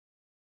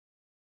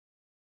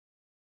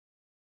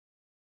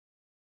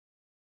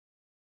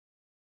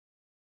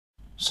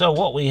So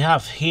what we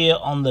have here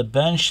on the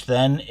bench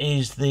then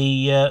is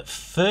the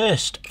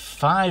first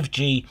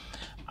 5G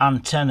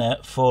antenna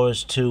for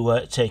us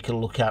to take a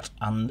look at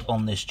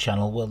on this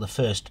channel. Well, the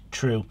first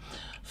true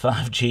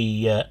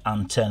 5G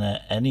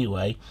antenna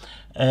anyway.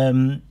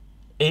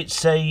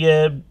 It's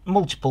a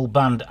multiple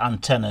band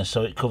antenna,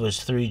 so it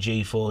covers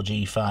 3G,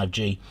 4G,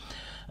 5G.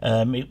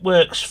 It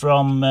works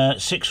from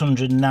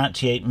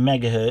 698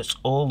 megahertz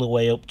all the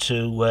way up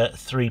to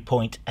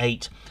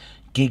 3.8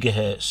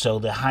 gigahertz, so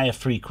the higher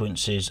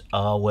frequencies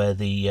are where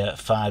the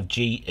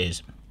 5G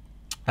is.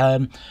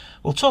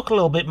 We'll talk a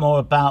little bit more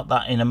about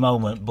that in a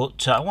moment,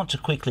 but I want to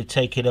quickly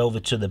take it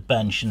over to the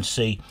bench and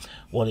see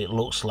what it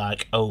looks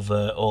like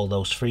over all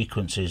those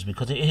frequencies,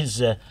 because it is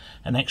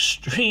an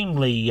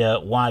extremely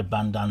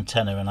wideband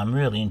antenna, and I'm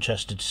really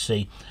interested to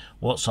see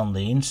what's on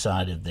the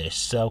inside of this.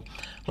 So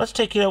let's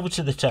take it over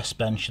to the test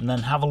bench and then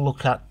have a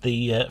look at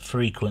the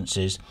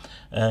frequencies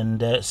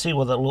and see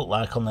what they look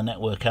like on the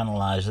network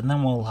analyzer, and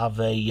then we'll have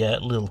a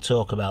little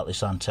talk about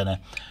this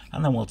antenna,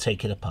 and then we'll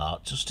take it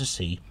apart just to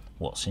see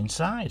what's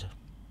inside.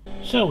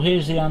 So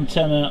here's the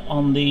antenna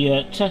on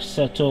the test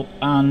setup,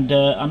 and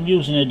I'm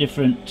using a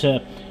different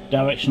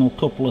directional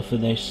coupler for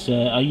this.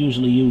 I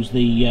usually use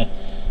the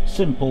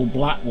simple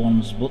black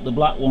ones, but the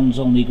black ones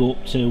only go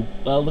up to,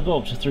 well, they go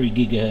up to 3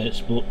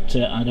 gigahertz, but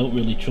I don't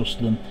really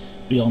trust them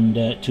beyond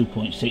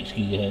 2.6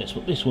 gigahertz.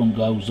 But this one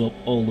goes up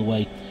all the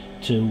way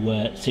to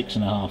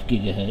 6.5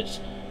 gigahertz,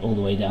 all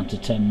the way down to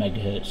 10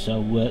 megahertz.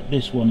 So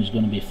this one is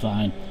going to be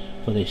fine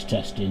for this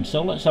testing.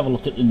 So let's have a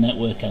look at the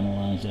network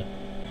analyzer.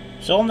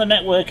 So on the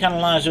network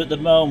analyzer at the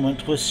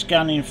moment, we're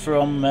scanning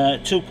from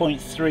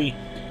 2.3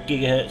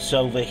 gigahertz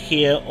over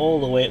here all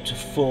the way up to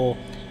 4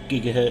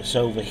 gigahertz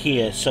over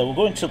here. So we're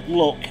going to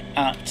look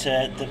at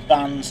the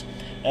bands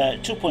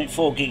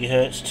 2.4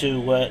 gigahertz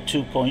to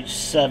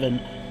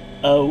 2.70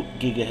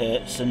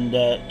 gigahertz and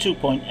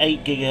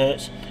 2.8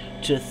 gigahertz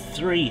to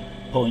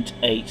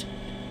 3.8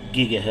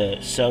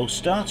 gigahertz. So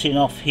starting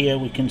off here,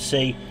 we can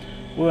see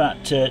we're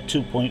at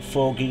 2.4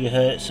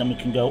 gigahertz, and we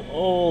can go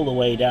all the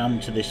way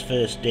down to this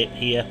first dip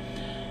here,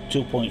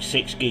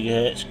 2.6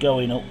 gigahertz,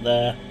 going up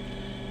there,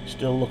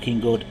 still looking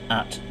good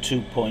at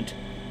 2.8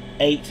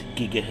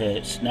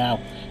 gigahertz. Now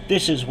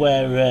this is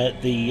where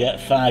the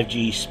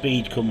 5G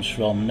speed comes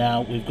from.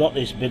 Now we've got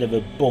this bit of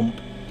a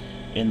bump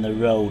in the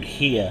road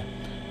here,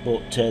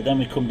 but then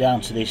we come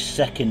down to this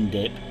second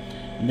dip,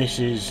 and this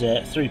is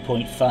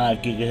 3.5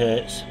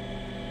 gigahertz,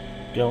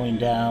 going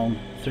down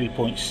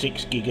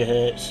 3.6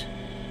 gigahertz,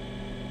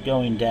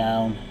 going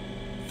down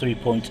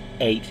 3.8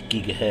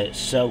 gigahertz.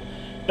 So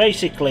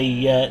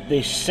basically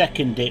this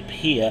second dip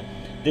here,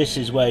 this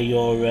is where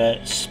your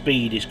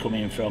speed is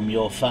coming from,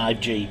 your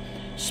 5G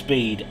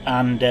speed,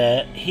 and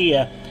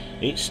here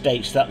it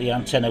states that the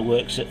antenna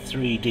works at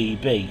 3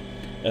 dB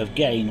of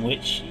gain,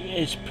 which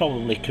is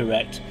probably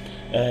correct.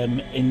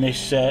 In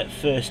this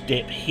first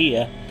dip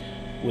here,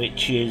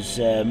 which is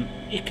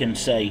you can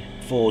say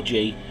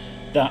 4G,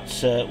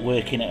 that's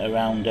working at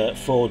around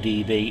 4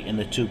 dB in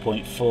the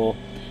 2.4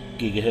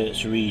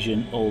 gigahertz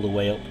region, all the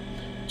way up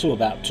to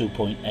about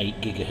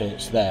 2.8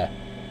 gigahertz there.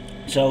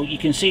 So you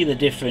can see the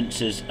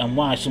differences, and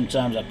why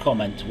sometimes I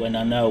comment when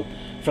I know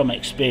from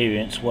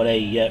experience what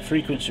a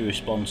frequency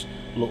response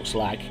looks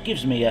like. It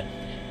gives me a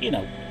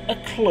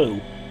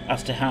clue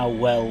as to how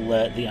well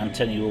the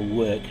antenna will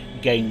work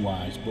gain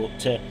wise.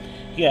 But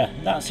yeah,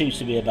 that seems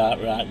to be about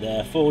right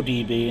there. 4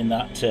 dB in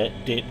that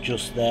dip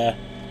just there,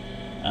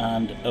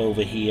 and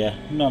over here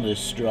not as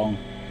strong,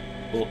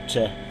 but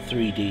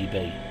 3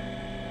 dB.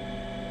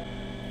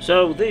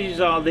 So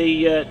these are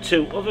the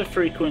two other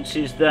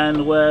frequencies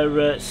then.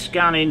 We're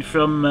scanning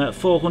from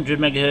 400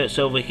 megahertz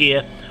over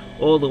here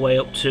all the way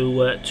up to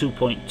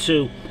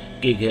 2.2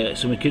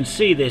 gigahertz, and we can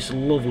see this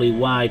lovely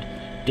wide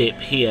dip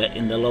here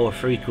in the lower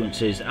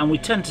frequencies, and we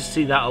tend to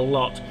see that a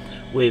lot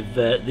with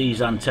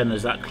these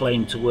antennas that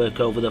claim to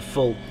work over the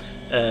full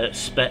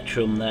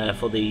spectrum there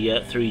for the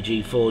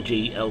 3G,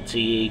 4G,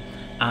 LTE,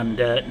 and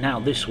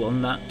now this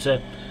one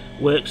that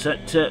works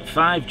at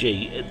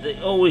 5G. They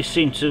always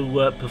seem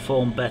to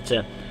perform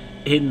better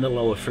in the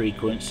lower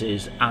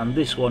frequencies, and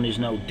this one is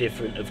no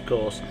different, of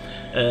course.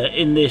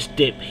 In this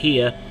dip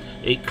here,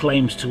 it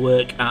claims to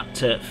work at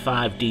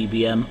 5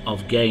 dBm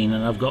of gain,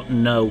 and I've got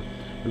no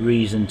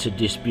reason to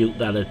dispute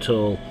that at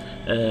all.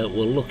 We're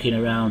looking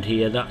around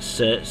here, that's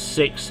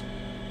 690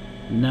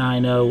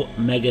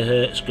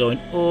 megahertz going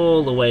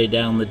all the way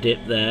down the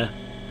dip there,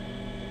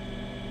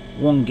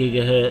 1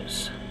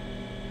 gigahertz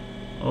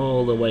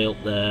all the way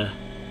up there.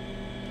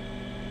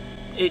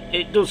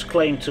 It does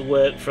claim to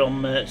work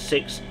from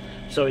almost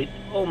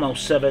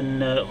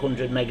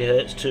 700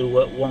 megahertz to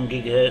 1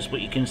 gigahertz, but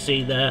you can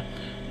see there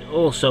it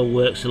also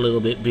works a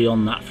little bit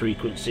beyond that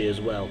frequency as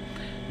well.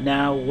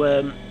 Now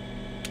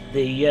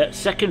the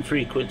second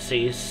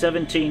frequency is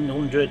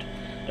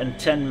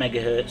 1710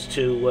 megahertz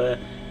to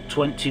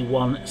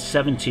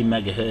 2170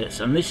 megahertz,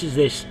 and this is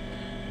this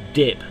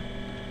dip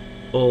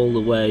all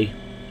the way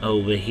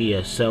over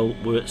here. So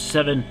we're at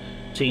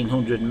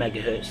 1700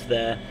 megahertz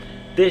there.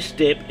 This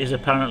dip is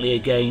apparently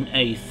again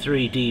a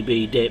 3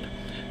 dB dip,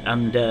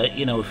 And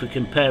you know, if we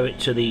compare it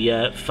to the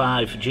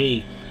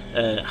 5G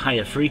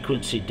higher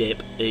frequency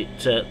dip,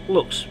 it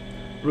looks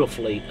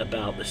roughly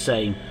about the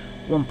same.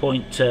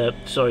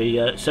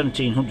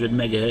 1700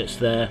 megahertz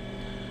there,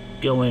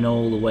 going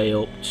all the way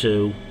up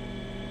to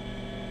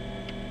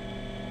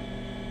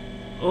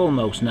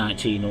almost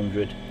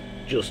 1900,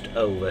 just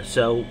over.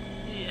 So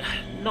yeah,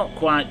 not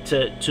quite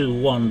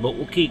 2-1, but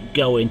we'll keep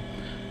going.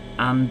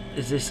 And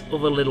there's this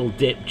other little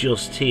dip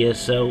just here,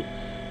 so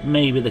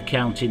maybe they're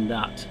counting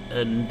that.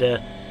 And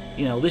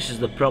you know, this is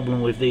the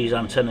problem with these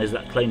antennas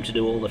that claim to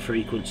do all the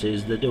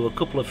frequencies. They do a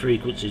couple of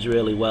frequencies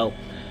really well,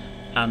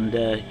 and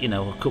you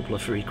know, a couple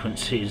of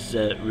frequencies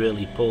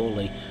really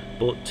poorly.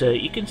 But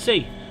you can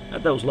see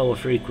at those lower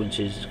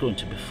frequencies it's going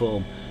to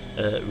perform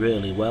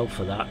really well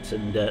for that,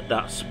 and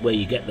that's where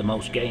you get the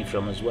most gain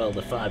from as well,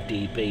 the 5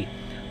 dB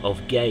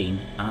of gain.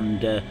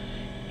 And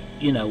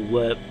you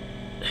know,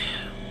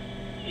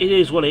 it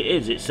is what it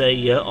is. It's a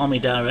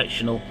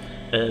omnidirectional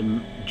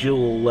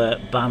dual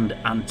band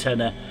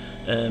antenna.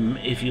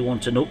 If you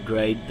want an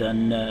upgrade,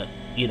 then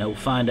you know,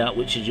 find out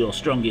which is your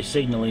strongest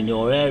signal in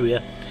your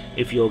area.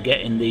 If you're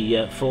getting the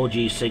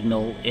 4G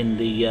signal in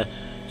the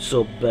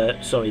 2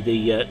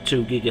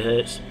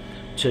 gigahertz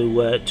to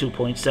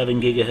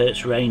 2.7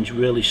 gigahertz range,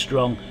 really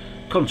strong,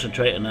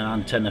 concentrate on an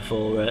antenna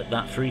for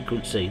that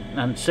frequency.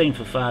 And same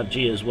for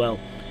 5G as well.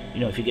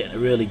 You know, if you're getting a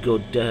really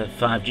good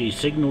 5G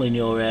signal in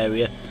your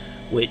area,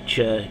 which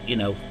you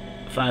know,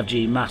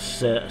 5G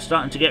masts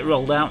starting to get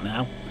rolled out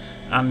now,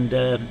 and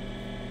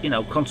you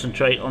know,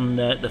 concentrate on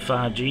the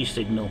 5G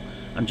signal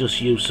and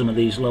just use some of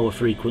these lower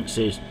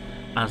frequencies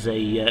as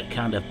a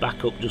kind of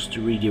backup, just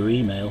to read your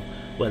email,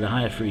 where the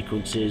higher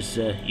frequencies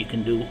you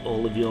can do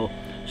all of your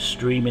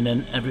streaming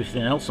and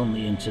everything else on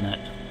the internet.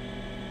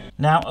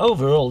 Now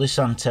overall, this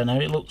antenna,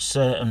 it looks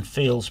and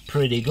feels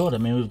pretty good. I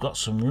mean, we've got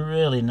some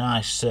really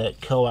nice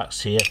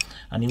coax here,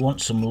 and you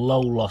want some low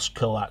loss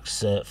coax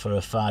for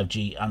a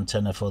 5G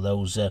antenna for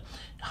those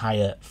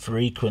higher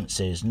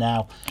frequencies.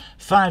 Now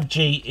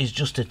 5G is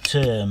just a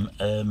term,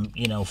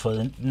 you know, for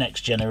the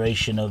next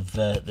generation of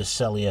the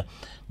cellular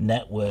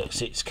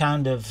networks. It's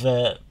kind of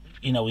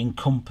you know,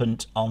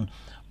 incumbent on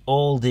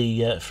all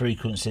the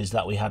frequencies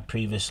that we had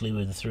previously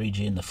with the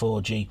 3G and the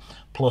 4G,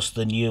 plus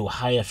the new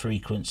higher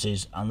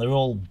frequencies, and they're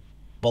all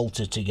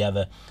bolted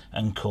together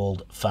and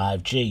called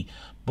 5G.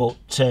 But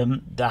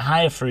the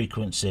higher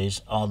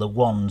frequencies are the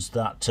ones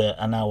that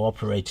are now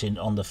operating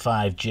on the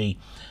 5G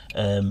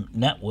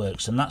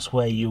networks, and that's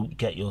where you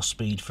get your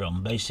speed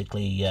from.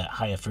 Basically,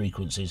 higher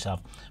frequencies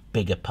have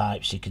bigger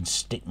pipes. You can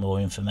stick more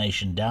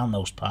information down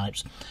those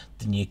pipes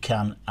than you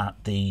can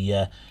at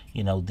the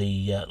you know,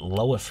 the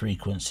lower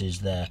frequencies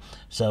there.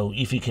 So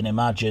if you can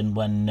imagine,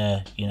 when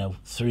you know,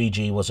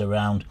 3G was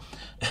around,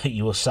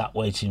 you were sat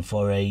waiting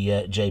for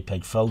a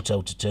JPEG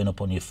photo to turn up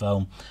on your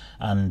phone,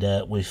 and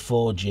with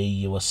 4G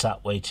you were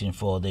sat waiting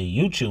for the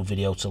YouTube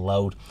video to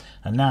load.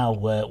 And now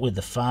with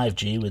the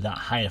 5G, with that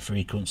higher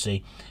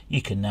frequency,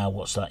 you can now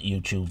watch that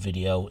YouTube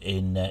video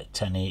in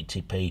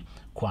 1080p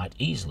quite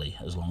easily,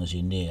 as long as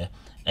you're near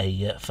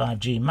a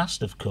 5G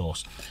mast, of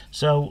course.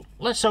 So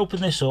let's open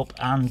this up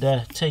and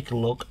take a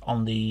look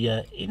on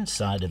the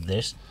inside of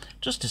this,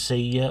 just to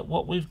see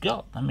what we've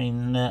got. I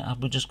mean,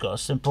 have we just got a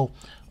simple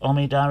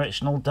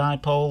omnidirectional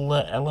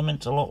dipole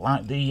element, a lot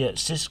like the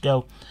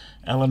Cisco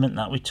element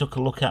that we took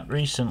a look at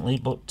recently,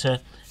 but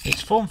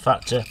its form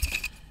factor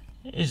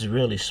is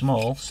really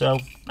small. So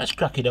let's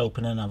crack it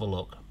open and have a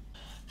look.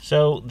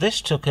 So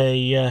this took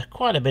a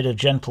quite a bit of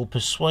gentle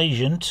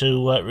persuasion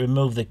to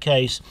remove the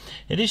case.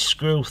 It is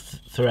screw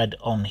thread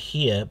on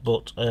here,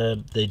 but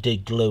they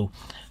did glue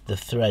the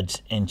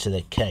threads into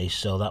the case,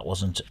 so that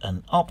wasn't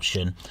an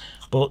option.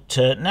 But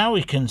now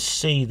we can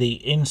see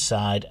the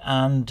inside,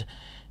 and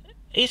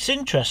it's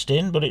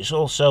interesting, but it's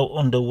also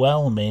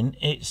underwhelming.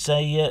 It's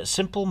a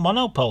simple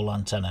monopole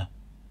antenna.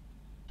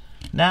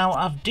 Now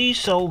I've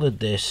desoldered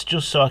this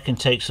just so I can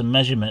take some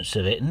measurements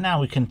of it, and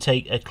now we can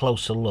take a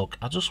closer look.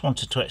 I just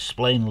wanted to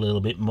explain a little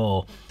bit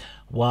more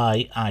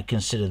why I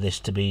consider this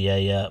to be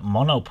a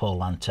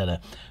monopole antenna.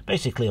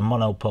 Basically a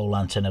monopole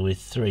antenna with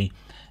 3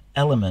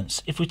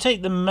 elements. If we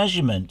take the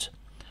measurement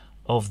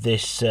of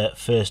this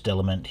first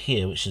element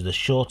here, which is the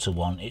shorter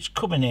one, it's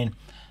coming in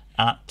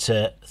at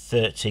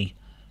 30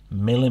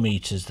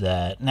 millimeters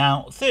there.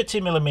 Now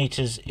 30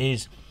 millimeters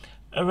is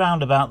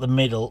around about the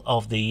middle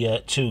of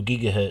the 2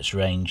 gigahertz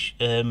range.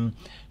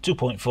 2.4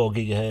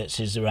 gigahertz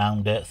is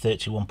around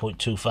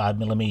 31.25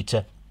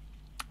 millimeter.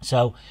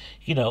 So,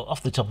 you know,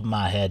 off the top of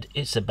my head,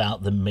 it's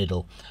about the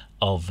middle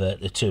of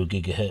the 2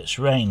 gigahertz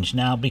range.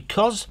 Now,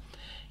 because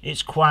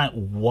it's quite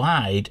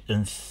wide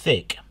and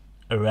thick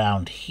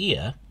around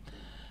here,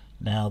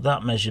 now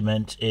that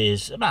measurement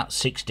is about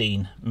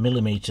 16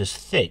 millimeters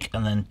thick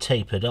and then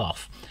tapered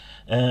off.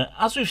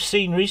 As we've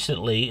seen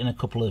recently in a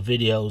couple of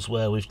videos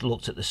where we've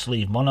looked at the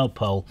sleeve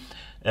monopole,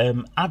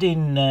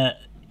 adding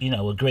you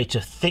know, a greater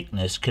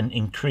thickness can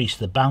increase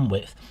the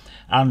bandwidth,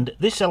 and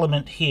this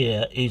element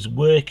here is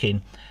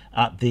working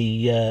at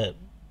the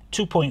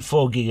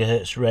 2.4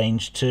 gigahertz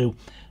range to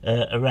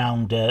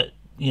around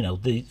you know,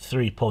 the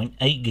 3.8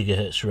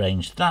 gigahertz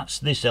range. That's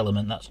this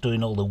element that's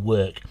doing all the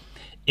work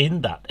in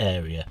that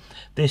area.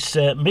 This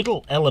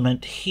middle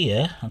element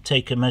here, I'll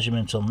take a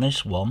measurement on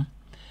this one,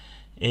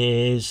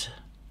 is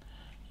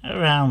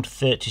around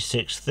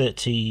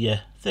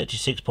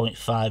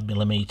 36.5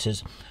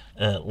 millimeters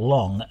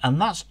long,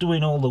 and that's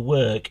doing all the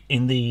work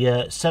in the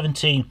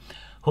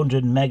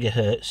 1700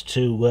 megahertz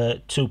to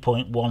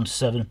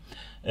 2.17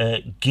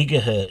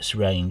 gigahertz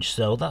range.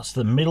 So that's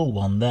the middle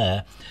one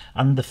there,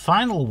 and the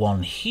final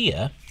one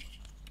here,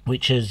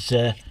 which has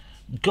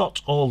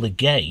got all the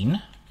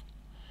gain,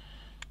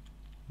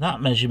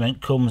 that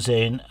measurement comes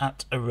in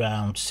at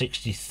around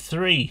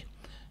 63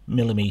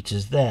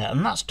 millimeters there,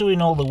 and that's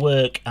doing all the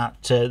work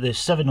at the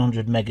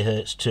 700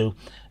 megahertz to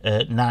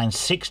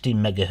 960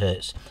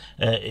 megahertz.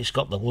 It's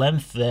got the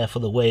length there for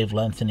the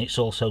wavelength, and it's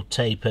also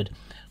tapered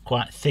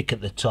quite thick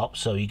at the top,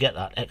 so you get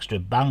that extra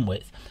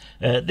bandwidth.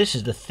 This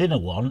is the thinner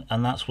one,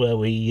 and that's where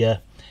we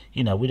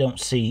you know, we don't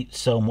see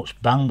so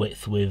much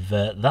bandwidth with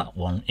that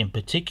one in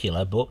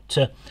particular, but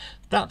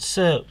that's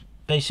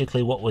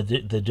basically what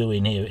they're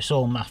doing here. It's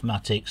all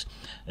mathematics,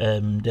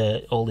 and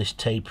all this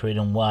tapering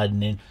and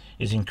widening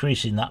is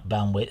increasing that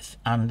bandwidth,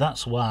 and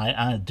that's why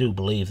I do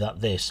believe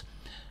that this,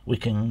 we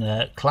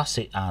can class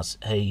it as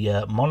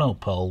a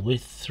monopole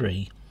with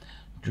 3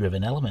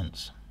 driven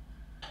elements.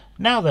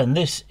 Now then,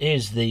 this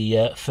is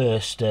the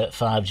first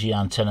 5G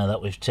antenna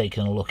that we've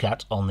taken a look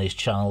at on this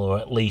channel, or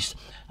at least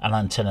an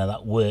antenna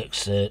that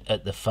works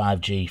at the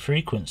 5G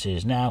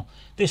frequencies. Now,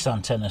 this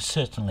antenna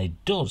certainly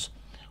does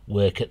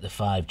work at the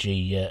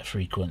 5G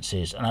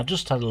frequencies, and I've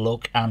just had a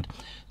look, and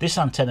this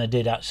antenna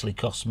did actually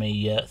cost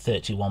me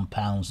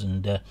 £31,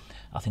 and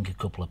I think a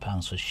couple of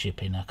pounds for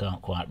shipping. I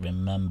can't quite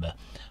remember,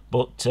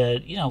 but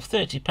you know,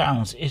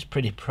 £30 is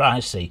pretty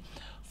pricey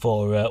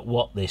for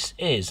what this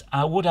is.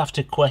 I would have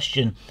to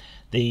question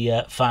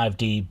the 5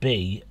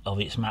 dB of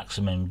its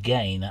maximum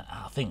gain.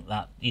 I think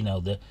that, you know,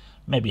 the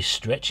maybe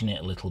stretching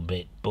it a little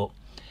bit, but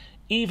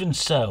even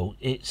so,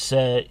 it's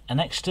an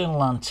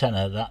external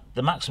antenna that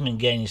the maximum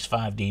gain is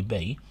 5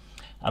 dB,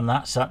 and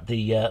that's at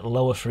the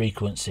lower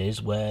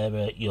frequencies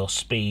where your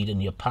speed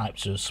and your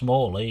pipes are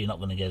smaller. You're not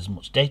going to get as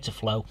much data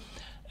flow,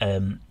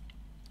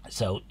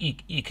 so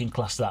you can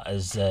class that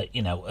as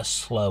you know, a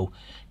slow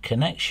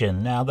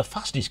connection. Now, the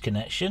fastest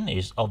connection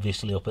is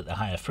obviously up at the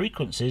higher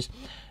frequencies,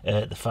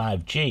 the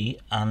 5G,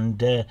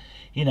 and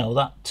you know,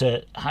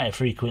 that higher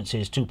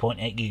frequency is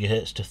 2.8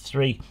 gigahertz to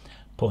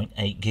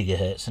 3.8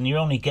 gigahertz, and you're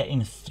only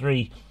getting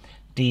 3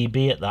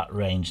 dB at that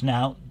range.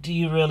 Now, do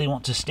you really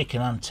want to stick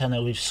an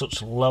antenna with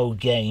such low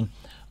gain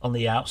on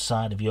the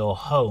outside of your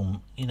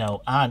home? You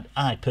know,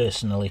 I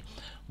personally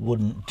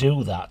wouldn't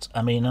do that.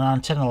 I mean, an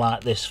antenna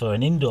like this for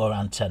an indoor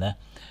antenna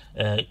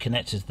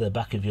connected to the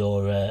back of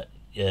your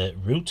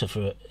router,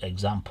 for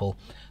example,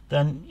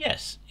 then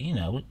yes, you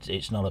know,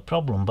 it's not a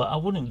problem, but I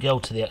wouldn't go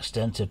to the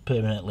extent of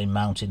permanently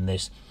mounting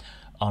this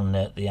on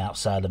the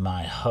outside of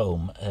my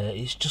home.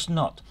 It's just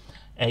not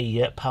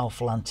a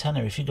powerful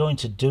antenna. If you're going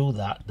to do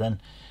that,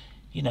 then,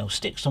 you know,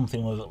 stick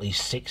something with at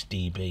least 6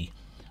 dB,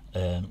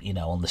 you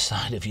know, on the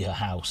side of your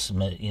house,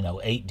 you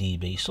know, 8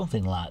 dB,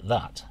 something like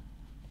that.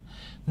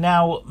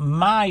 Now,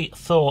 my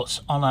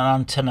thoughts on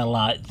an antenna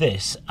like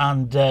this,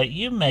 and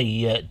you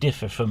may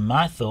differ from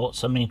my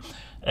thoughts. I mean,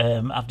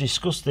 I've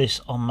discussed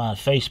this on my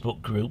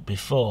Facebook group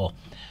before,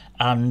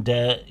 and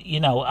you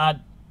know,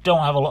 I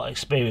don't have a lot of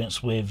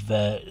experience with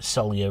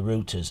cellular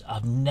routers.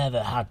 I've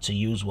never had to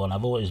use one.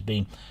 I've always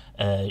been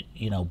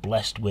you know,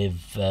 blessed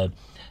with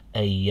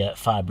a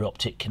fibre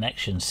optic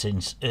connection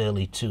since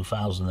early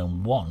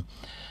 2001.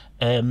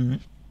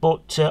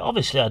 But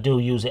obviously I do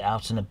use it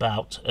out and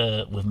about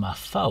with my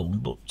phone,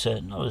 but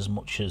not as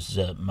much as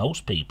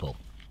most people.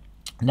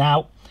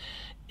 Now,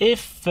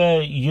 if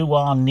you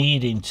are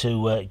needing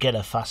to get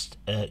a fast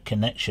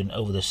connection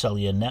over the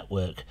cellular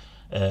network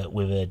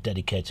with a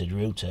dedicated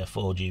router,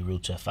 4G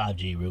router,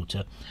 5G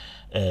router,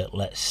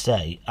 let's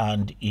say,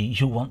 and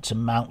you want to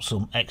mount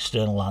some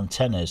external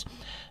antennas,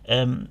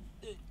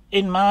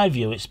 in my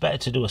view, it's better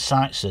to do a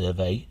site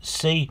survey,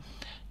 see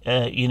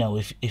you know,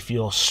 if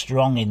you're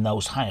strong in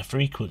those higher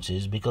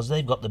frequencies, because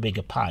they've got the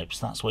bigger pipes.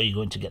 That's where you're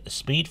going to get the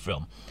speed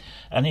from.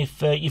 And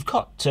if you've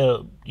got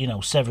you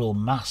know, several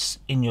masts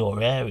in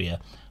your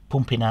area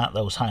pumping out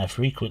those higher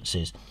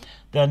frequencies,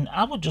 then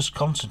I would just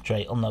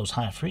concentrate on those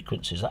higher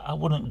frequencies. I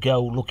wouldn't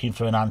go looking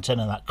for an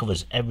antenna that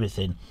covers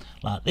everything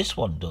like this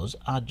one does.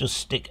 I'd just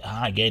stick a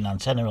high gain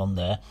antenna on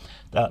there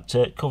that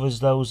covers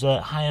those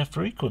higher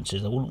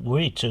frequencies. I wouldn't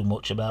worry too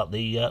much about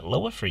the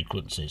lower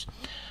frequencies.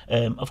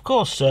 Of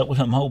course, with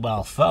a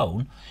mobile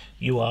phone,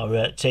 you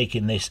are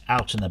taking this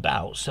out and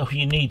about, so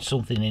you need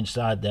something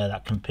inside there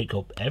that can pick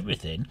up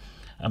everything.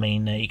 I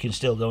mean, you can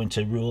still go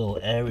into rural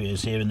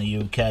areas here in the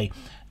UK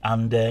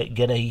and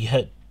get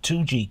a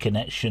 2G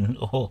connection,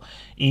 or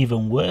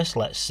even worse,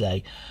 let's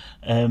say.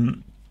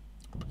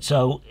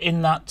 So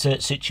in that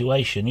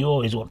situation, you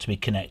always want to be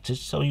connected,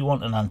 so you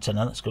want an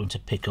antenna that's going to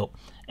pick up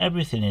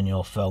everything in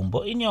your phone.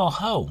 But in your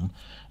home,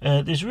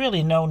 there's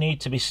really no need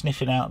to be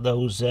sniffing out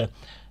those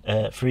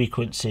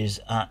frequencies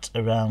at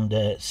around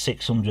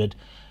 700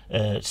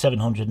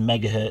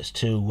 megahertz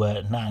to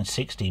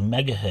 960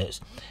 megahertz.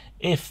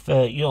 If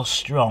you're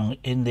strong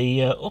in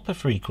the upper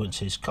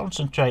frequencies,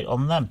 concentrate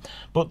on them.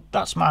 But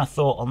that's my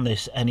thought on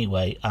this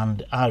anyway,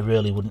 and I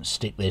really wouldn't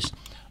stick this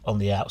on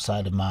the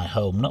outside of my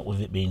home, not with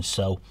it being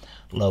so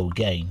low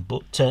gain.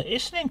 But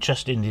it's an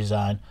interesting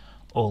design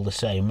all the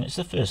same. It's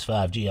the first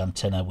 5G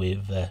antenna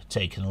we've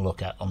taken a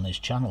look at on this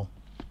channel.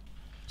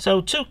 So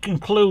to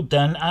conclude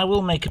then, I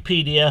will make a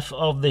PDF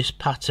of this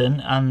pattern,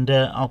 and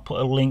I'll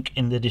put a link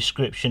in the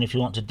description if you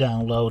want to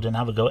download and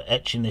have a go at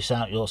etching this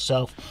out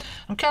yourself.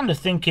 I'm kind of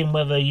thinking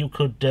whether you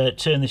could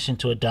turn this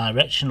into a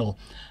directional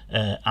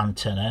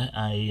antenna,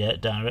 a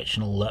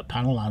directional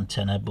panel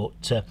antenna,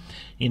 but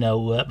you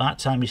know, by the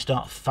time you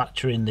start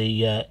factoring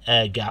the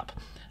air gap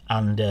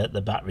and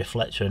the back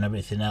reflector and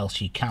everything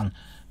else, you can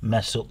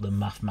mess up the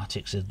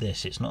mathematics of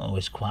this. It's not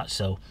always quite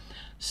so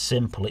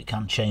simple. It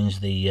can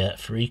change the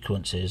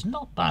frequencies,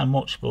 not by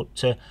much,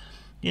 but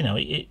you know,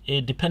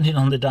 it depending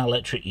on the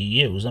dielectric you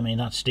use. I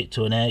mean, I'd stick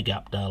to an air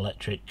gap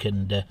dielectric,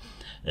 and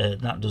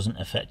that doesn't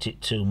affect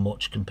it too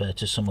much compared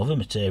to some other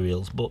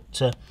materials.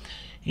 But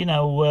you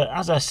know,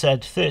 as I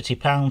said,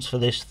 £30 for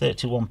this,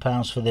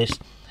 £31 for this.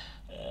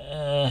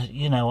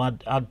 You know,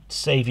 I'd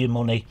save you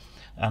money,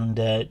 and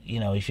you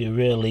know, if you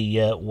really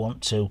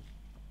want to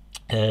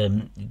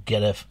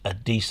get a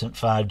decent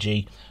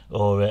 5G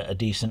or a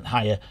decent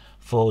higher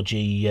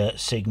 4G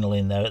signal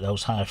in there at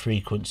those higher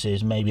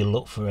frequencies, maybe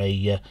look for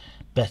a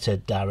better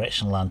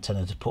directional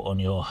antenna to put on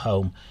your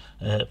home.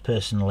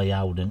 Personally,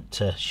 I wouldn't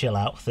shell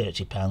out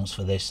 £30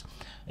 for this.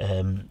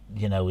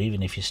 You know,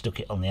 even if you stuck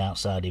it on the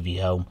outside of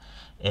your home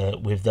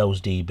with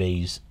those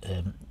dBs,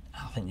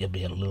 I think you'll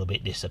be a little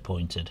bit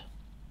disappointed.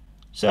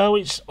 So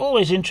it's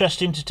always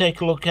interesting to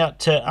take a look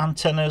at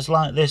antennas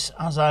like this.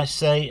 As I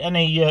say,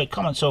 any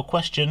comments or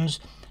questions,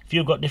 if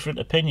you've got different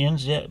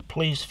opinions, yeah,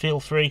 please feel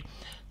free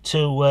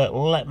to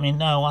let me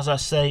know. As I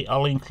say,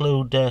 I'll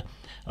include a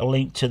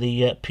link to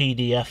the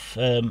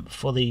PDF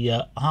for the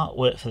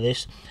artwork for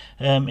this.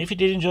 If you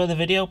did enjoy the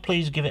video,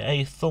 please give it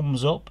a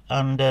thumbs up,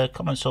 and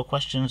comments or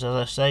questions, as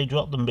I say,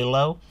 drop them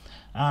below,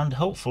 and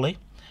hopefully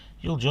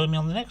you'll join me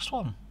on the next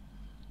one.